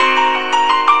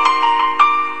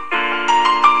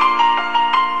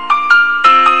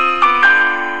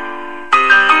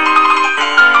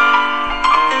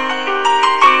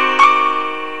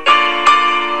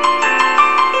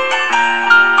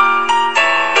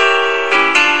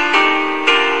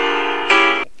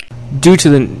Due to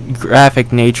the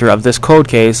graphic nature of this cold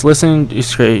case, listening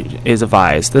is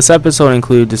advised. This episode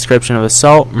includes description of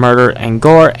assault, murder, and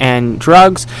gore, and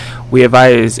drugs. We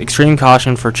advise extreme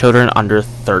caution for children under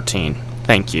 13.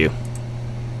 Thank you.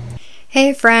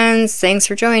 Hey friends, thanks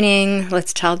for joining.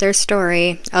 Let's tell their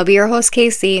story. I'll be your host,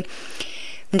 Casey.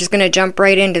 I'm just going to jump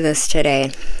right into this today.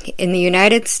 In the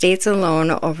United States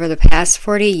alone, over the past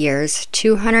 40 years,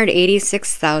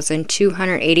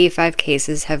 286,285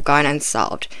 cases have gone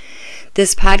unsolved.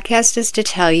 This podcast is to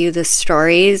tell you the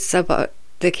stories about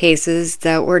the cases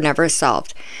that were never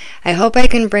solved. I hope I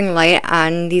can bring light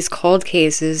on these cold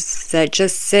cases that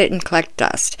just sit and collect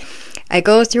dust. I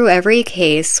go through every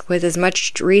case with as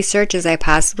much research as I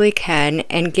possibly can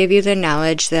and give you the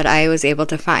knowledge that I was able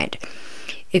to find.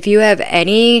 If you have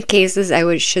any cases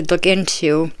I should look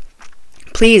into,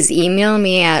 please email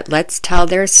me at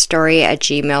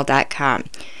letstelltheirstory@gmail.com.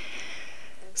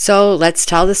 So let's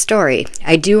tell the story.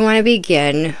 I do want to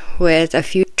begin with a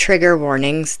few trigger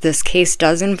warnings. This case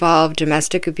does involve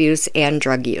domestic abuse and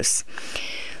drug use.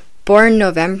 Born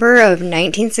November of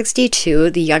 1962,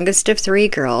 the youngest of three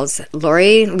girls,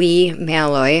 Lori Lee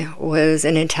Malloy was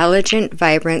an intelligent,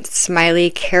 vibrant, smiley,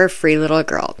 carefree little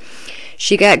girl.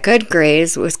 She got good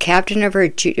grades, was captain of her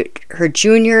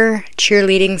junior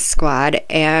cheerleading squad,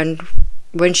 and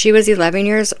when she was 11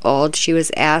 years old, she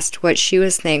was asked what she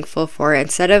was thankful for.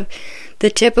 Instead of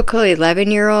the typical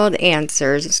 11-year-old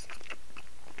answers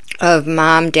of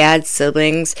mom, dad,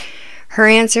 siblings, her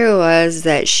answer was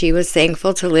that she was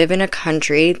thankful to live in a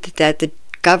country that the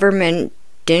government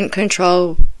didn't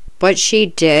control what she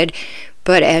did,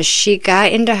 but as she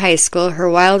got into high school, her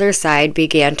wilder side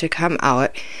began to come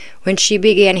out when she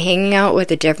began hanging out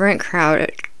with a different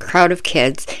crowd of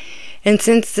kids. And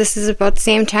since this is about the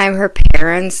same time her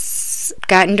parents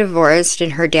gotten divorced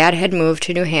and her dad had moved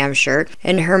to New Hampshire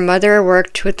and her mother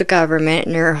worked with the government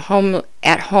and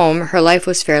at home her life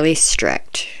was fairly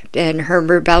strict and her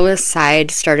rebellious side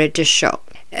started to show.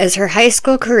 As her high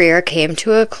school career came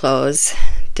to a close,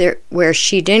 where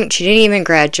she didn't even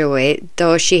graduate,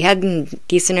 though she had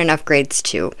decent enough grades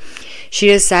too, she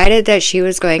decided that she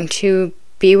was going to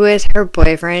be with her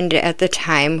boyfriend at the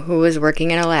time who was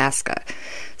working in Alaska.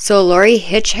 So Lori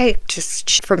hitchhiked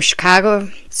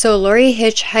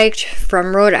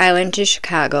from Rhode Island to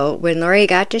Chicago. When Lori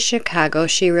got to Chicago,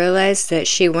 she realized that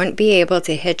she wouldn't be able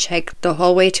to hitchhike the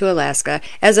whole way to Alaska,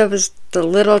 as it was the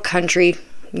little country,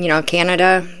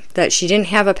 Canada, that she didn't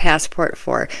have a passport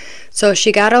for. So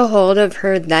she got a hold of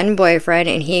her then boyfriend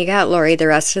and he got Lori the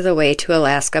rest of the way to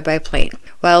Alaska by plane.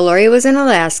 While Lori was in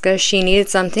Alaska, she needed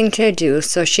something to do,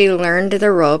 so she learned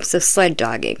the ropes of sled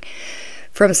dogging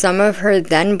from some of her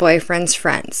then boyfriend's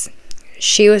friends.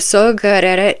 She was so good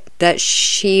at it that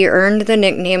she earned the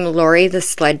nickname Lori the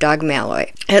Sled Dog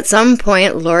Malloy. At some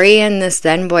point, Lori and this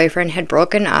then boyfriend had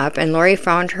broken up and Lori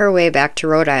found her way back to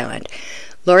Rhode Island.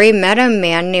 Lori met a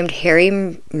man named Harry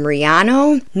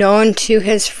Mariano, known to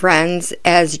his friends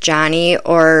as Johnny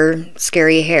or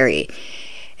Scary Harry.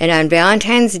 And on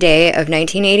Valentine's Day of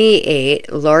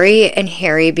 1988, Lori and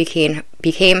Harry became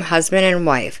husband and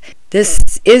wife.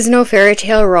 This is no fairy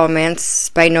tale romance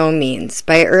by no means.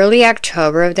 By early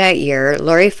October of that year,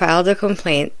 Lori filed a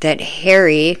complaint that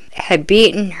Harry had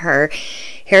beaten her.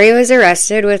 Harry was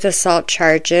arrested with assault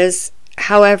charges.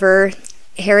 However,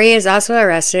 Harry is also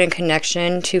arrested in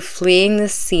connection to fleeing the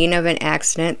scene of an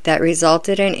accident that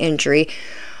resulted in injury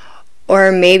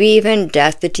or maybe even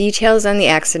death. The details on the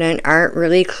accident aren't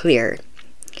really clear.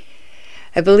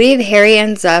 I believe Harry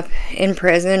ends up in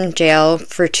jail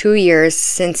for 2 years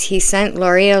since he sent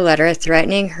Lori a letter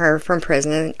threatening her from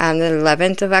prison on the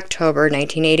 11th of October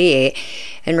 1988,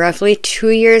 and roughly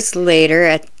 2 years later,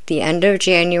 at the end of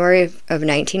January of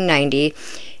 1990,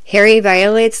 Harry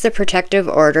violates the protective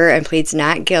order and pleads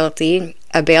not guilty.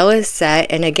 A bail is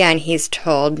set, and again he's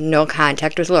told no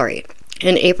contact with Lori.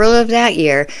 In April of that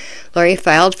year, Lori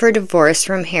filed for divorce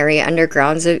from Harry under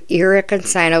grounds of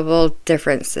irreconcilable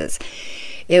differences.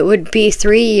 It would be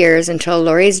 3 years until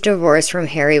Lori's divorce from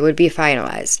Harry would be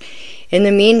finalized. In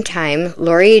the meantime,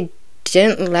 Lori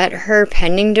didn't let her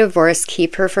pending divorce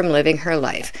keep her from living her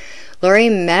life. Lori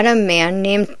met a man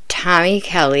named Tommy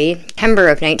Kelly, September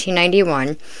of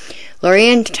 1991. Lori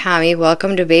and Tommy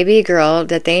welcomed a baby girl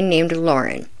that they named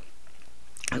Lauren.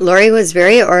 Lori was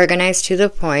very organized to the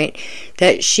point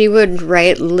that she would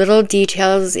write little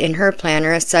details in her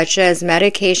planner, such as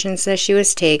medications that she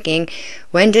was taking,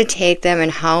 when to take them,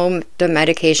 and how the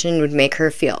medication would make her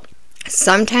feel.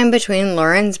 Sometime between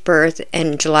Lauren's birth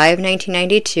and July of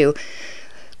 1992,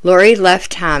 Lori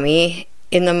left Tommy.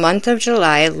 In the month of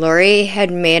July, Lori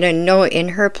had made a note in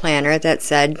her planner that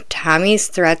said, Tommy's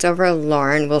threats over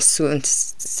Lauren will soon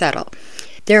settle.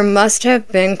 There must have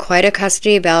been quite a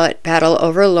custody battle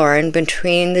over Lauren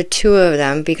between the two of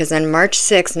them, because on March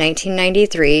 6,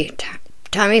 1993,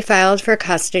 Tommy filed for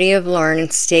custody of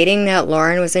Lauren, stating that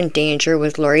Lauren was in danger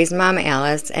with Lori's mom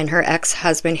Alice and her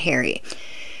ex-husband Harry.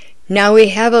 Now we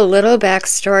have a little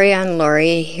backstory on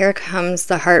Lori. Here comes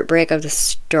the heartbreak of the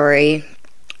story.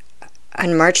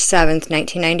 On March 7th,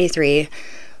 1993,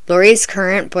 Lori's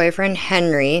current boyfriend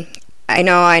Henry, I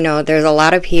know, there's a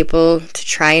lot of people to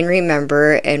try and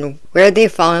remember and where they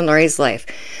fall in Lori's life.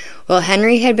 Well,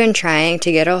 Henry had been trying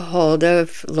to get a hold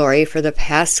of Lori for the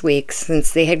past week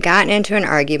since they had gotten into an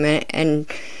argument, and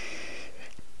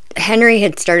Henry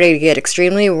had started to get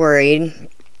extremely worried.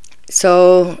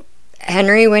 So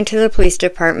Henry went to the police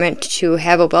department to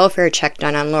have a welfare check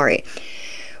done on Lori.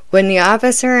 When the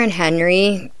officer and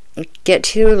Henry get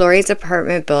to Lori's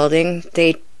apartment building,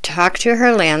 they talk to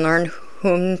her landlord,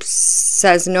 whom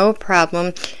says no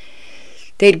problem.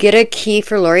 They'd get a key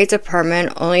for Lori's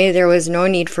apartment, only there was no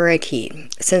need for a key.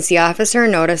 Since the officer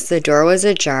noticed the door was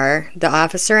ajar, the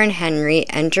officer and Henry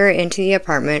enter into the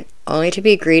apartment, only to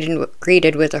be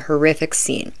greeted with a horrific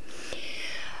scene.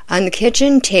 On the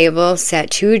kitchen table sat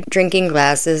 2 drinking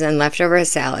glasses and leftover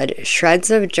salad,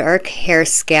 shreds of dark hair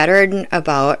scattered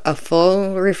about, a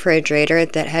full refrigerator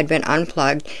that had been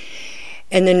unplugged,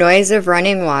 and the noise of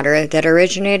running water that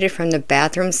originated from the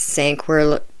bathroom sink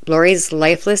where Lori's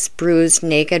lifeless, bruised,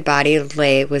 naked body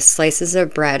lay with slices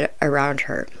of bread around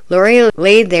her. Lori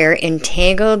lay there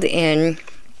entangled in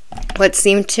what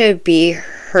seemed to be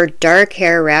her dark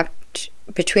hair wrapped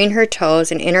between her toes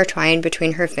and intertwined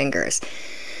between her fingers.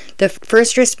 The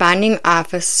first responding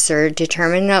officer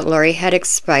determined that Lori had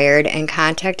expired and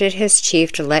contacted his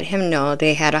chief to let him know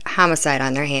they had a homicide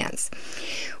on their hands.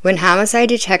 When homicide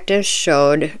detectives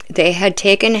showed, they had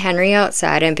taken Henry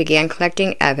outside and began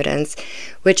collecting evidence,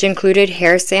 which included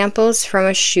hair samples from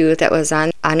a shoe that was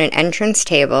on an entrance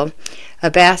table,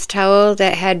 a bath towel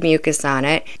that had mucus on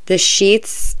it, the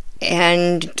sheets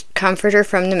and comforter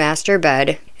from the master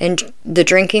bed, and the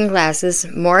drinking glasses,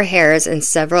 more hairs, and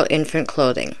several infant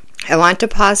clothing. I want to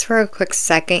pause for a quick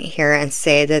second here and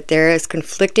say that there is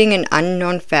conflicting and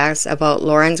unknown facts about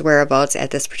Lauren's whereabouts at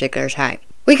this particular time.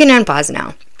 We can unpause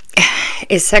now.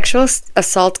 A sexual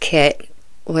assault kit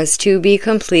was to be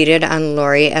completed on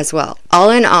Lori as well. All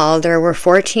in all, there were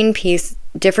 14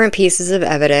 different pieces of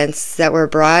evidence that were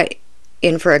brought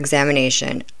in for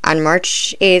examination. On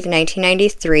March 8,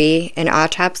 1993, an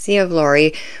autopsy of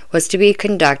Lori was to be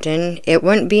conducted. It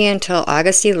wouldn't be until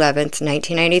August 11,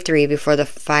 1993, before the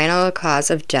final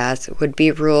cause of death would be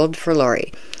ruled for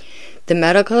Lori. The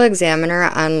medical examiner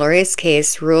on Lori's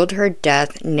case ruled her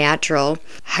death natural,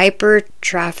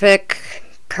 hypertrophic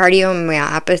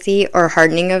cardiomyopathy, or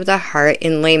hardening of the heart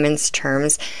in layman's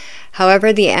terms.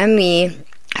 However, the ME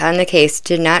on the case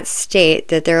did not state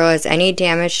that there was any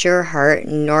damage to her heart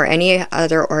nor any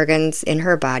other organs in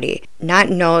her body. No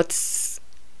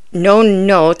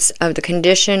notes of the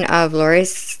condition of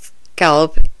Lori's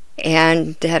scalp,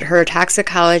 and that her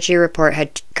toxicology report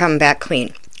had come back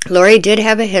clean. Lori did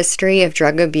have a history of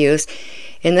drug abuse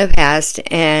in the past,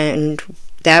 and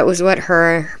that was what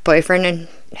her boyfriend and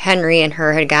Henry and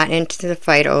her had gotten into the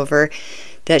fight over,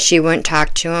 that she wouldn't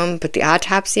talk to him. But the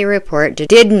autopsy report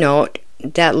did note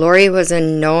that Lori was a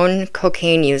known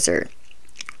cocaine user.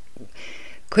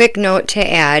 Quick note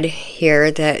to add here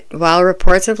that while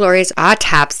reports of Lori's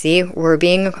autopsy were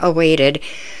being awaited,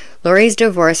 Lori's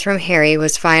divorce from Harry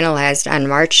was finalized on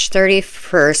March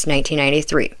 31st,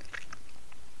 1993.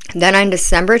 Then on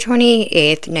December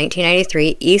 28,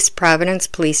 1993, East Providence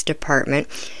Police Department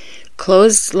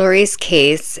closed Lori's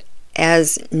case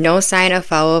as no sign of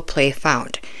foul play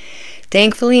found.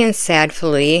 Thankfully and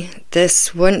sadly,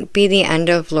 this wouldn't be the end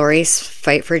of Lori's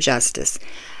fight for justice.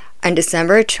 On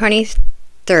December 23,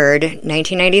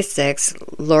 1996,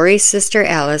 Lori's sister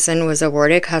Allison was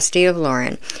awarded custody of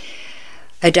Lauren.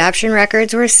 Adoption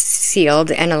records were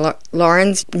sealed and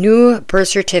Lauren's new birth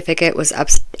certificate was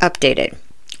updated.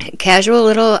 Casual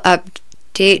little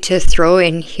update to throw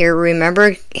in here.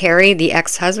 Remember Harry, the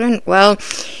ex-husband? Well,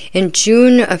 in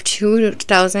June of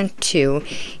 2002,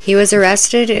 he was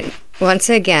arrested once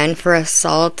again for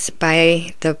assault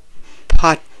by the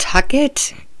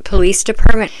Pawtucket Police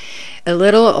Department. A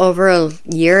little over a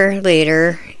year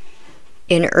later,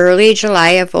 in early July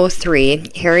of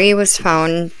 2003, Harry was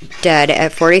found dead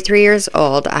at 43 years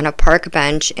old on a park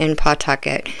bench in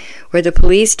Pawtucket, where the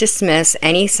police dismissed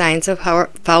any signs of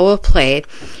foul play.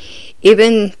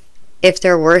 Even if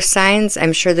there were signs,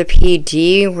 I'm sure the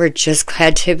PD were just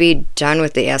glad to be done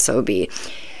with the SOB.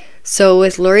 So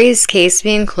with Lori's case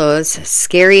being closed,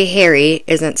 Scary Harry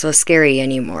isn't so scary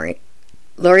anymore.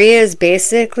 Lori is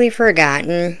basically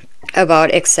forgotten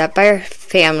about except by her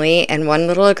family and one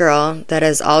little girl that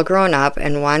is all grown up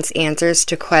and wants answers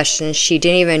to questions she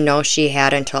didn't even know she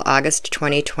had until August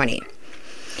 2020.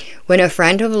 When a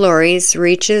friend of Lori's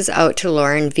reaches out to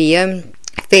Lauren via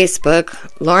Facebook,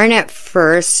 Lauren at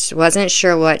first wasn't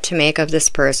sure what to make of this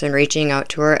person reaching out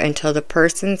to her until the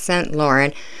person sent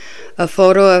Lauren a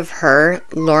photo of her,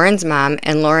 Lauren's mom,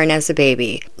 and Lauren as a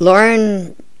baby.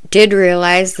 Lauren did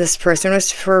realize this person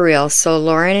was for real, so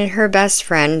Lauren and her best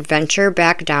friend venture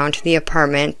back down to the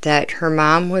apartment that her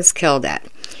mom was killed at.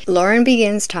 Lauren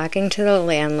begins talking to the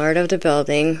landlord of the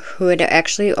building, who had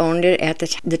actually owned it at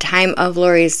the time of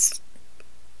Lori's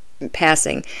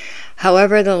passing.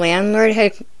 However, the landlord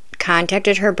had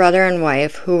contacted her brother and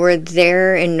wife, who were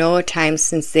there in no time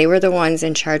since they were the ones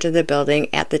in charge of the building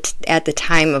at the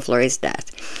time of Lori's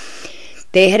death.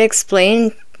 They had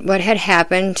explained what had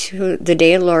happened to the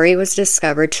day Lori was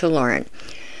discovered to Lauren.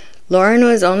 Lauren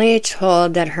was only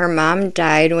told that her mom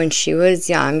died when she was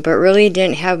young, but really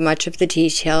didn't have much of the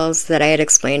details that I had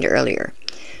explained earlier.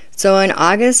 So in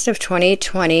August of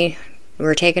 2020,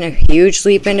 we're taking a huge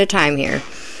leap into time here,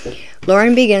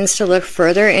 Lauren begins to look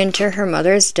further into her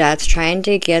mother's death, trying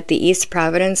to get the East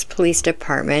Providence Police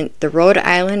Department, the Rhode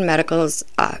Island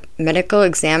Medical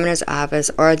Examiner's Office,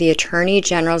 or the Attorney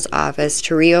General's Office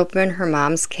to reopen her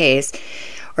mom's case,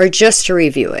 or just to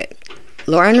review it.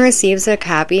 Lauren receives a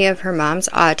copy of her mom's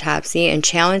autopsy and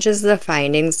challenges the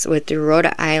findings with the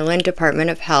Rhode Island Department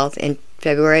of Health in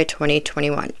February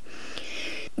 2021.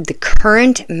 The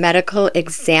current medical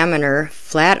examiner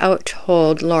flat out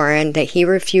told Lauren that he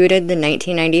refuted the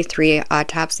 1993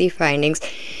 autopsy findings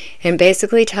and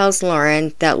basically tells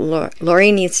Lauren that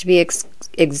Lori needs to be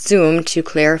exhumed to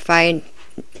clarify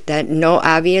that no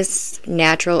obvious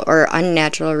natural or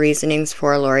unnatural reasonings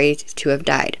for Lori to have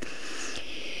died.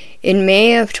 In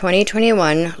May of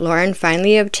 2021, Lauren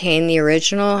finally obtained the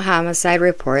original homicide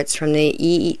reports from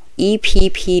the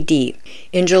EPPD.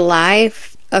 In July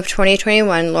of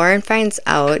 2021, Lauren finds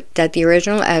out that the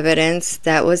original evidence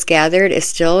that was gathered is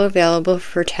still available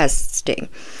for testing.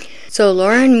 So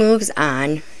Lauren moves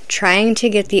on, trying to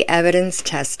get the evidence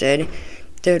tested.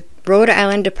 The Rhode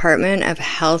Island Department of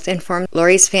Health informed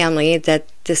Lori's family that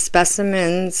the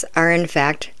specimens are in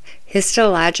fact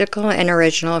histological and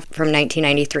original from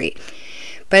 1993.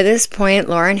 By this point,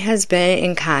 Lauren has been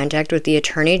in contact with the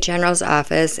Attorney General's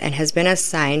office and has been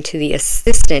assigned to the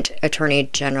Assistant Attorney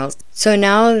General. So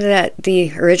now that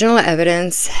the original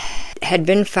evidence had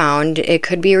been found, it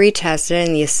could be retested,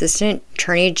 and the Assistant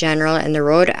Attorney General and the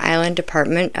Rhode Island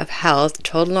Department of Health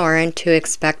told Lauren to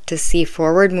expect to see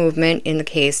forward movement in the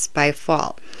case by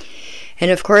fall. And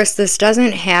of course, this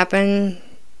doesn't happen.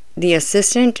 The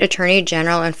Assistant Attorney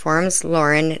General informs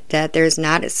Lauren that there's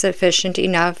not sufficient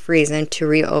enough reason to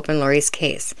reopen Lori's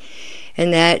case,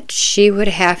 and that she would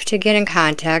have to get in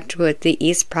contact with the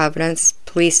East Providence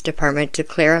Police Department to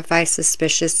clarify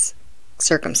suspicious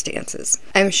circumstances.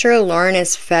 I'm sure Lauren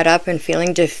is fed up and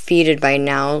feeling defeated by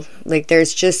now, like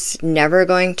there's just never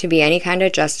going to be any kind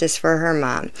of justice for her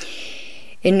mom.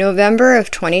 In November of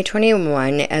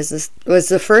 2021, as this was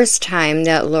the first time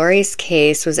that Lori's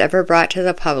case was ever brought to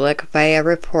the public by a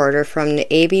reporter from the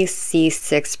ABC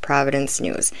 6 Providence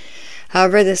News.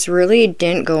 However, this really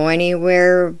didn't go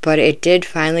anywhere, but it did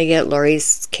finally get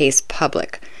Lori's case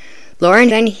public. Lauren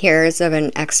then hears of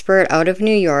an expert out of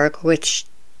New York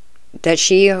that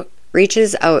she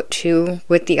reaches out to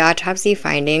with the autopsy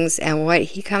findings, and what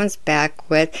he comes back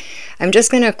with. I'm just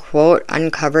going to quote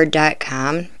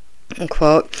uncovered.com.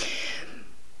 Quote,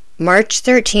 March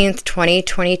 13th,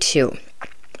 2022.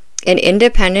 An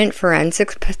independent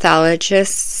forensic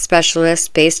pathologist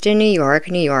specialist based in New York,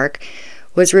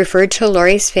 was referred to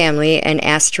Lori's family and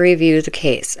asked to review the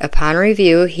case. Upon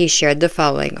review, he shared the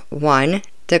following. 1.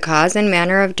 The cause and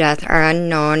manner of death are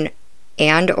unknown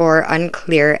and or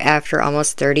unclear after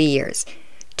almost 30 years.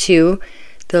 2.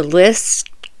 The list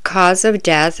cause of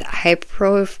death,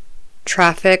 hypertrophic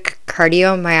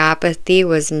cardiomyopathy,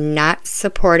 was not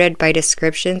supported by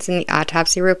descriptions in the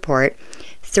autopsy report.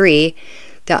 3.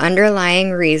 The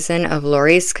underlying reason of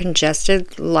Lori's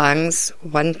congested lungs,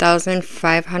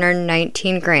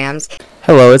 1,519 grams.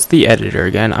 Hello, it's the editor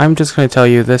again. I'm just going to tell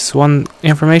you this one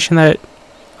information that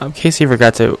Casey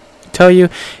forgot to tell you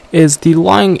is the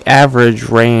lung average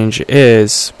range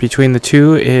is between the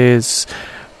two is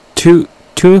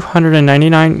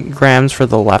 299 grams for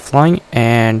the left lung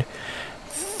and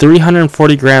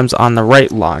 340 grams on the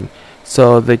right lung.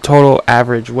 So the total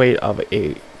average weight of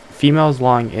a female's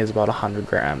lung is about 100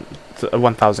 grams,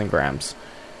 1,000 grams.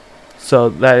 So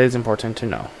that is important to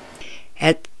know.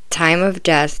 At time of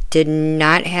death did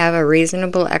not have a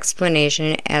reasonable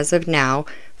explanation as of now.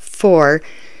 4.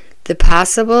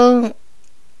 The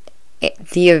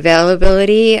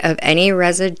availability of any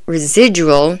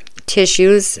residual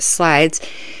tissues slides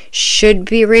should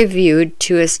be reviewed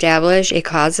to establish a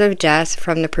cause of death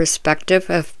from the perspective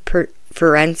of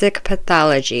forensic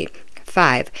pathology.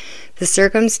 5. The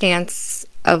circumstance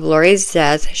of Lori's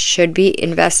death should be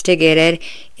investigated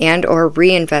and or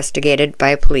reinvestigated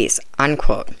by police,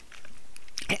 unquote.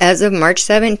 As of March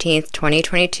 17,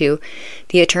 2022,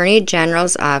 the Attorney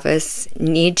General's office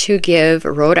need to give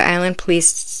Rhode Island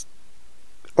police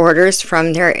orders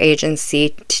from their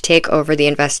agency to take over the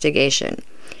investigation.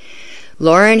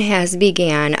 Lauren has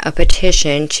began a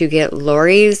petition to get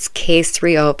Lori's case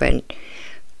reopened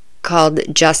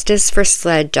called Justice for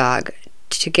Sled Dog.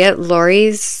 To get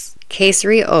Lori's case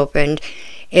reopened,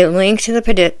 a link to the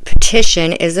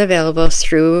petition is available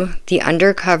through the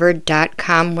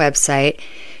undercover.com website.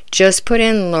 Just put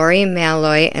in Lori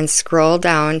Malloy and scroll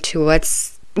down to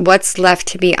what's left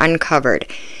to be uncovered.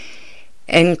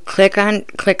 And click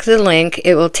the link.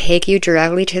 It will take you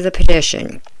directly to the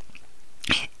petition.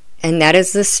 And that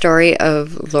is the story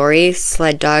of Lori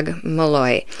Sled Dog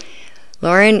Malloy.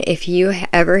 Lauren, if you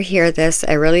ever hear this,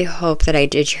 I really hope that I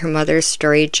did your mother's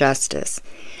story justice.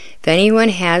 If anyone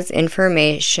has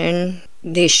information,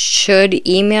 they should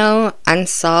email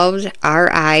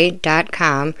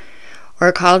unsolvedri.com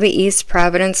or call the East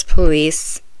Providence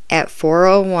Police at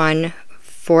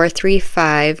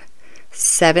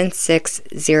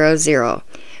 401-435-7600.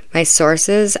 My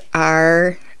sources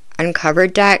are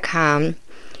uncovered.com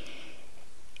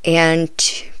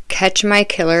and Catch My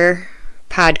Killer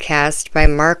podcast by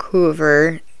Mark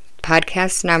Hoover.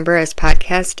 Podcast number is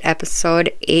podcast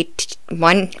episode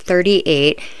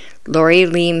 138. Lori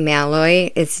Lee Malloy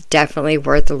is definitely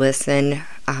worth a listen.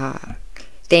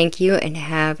 Thank you and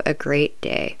have a great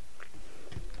day.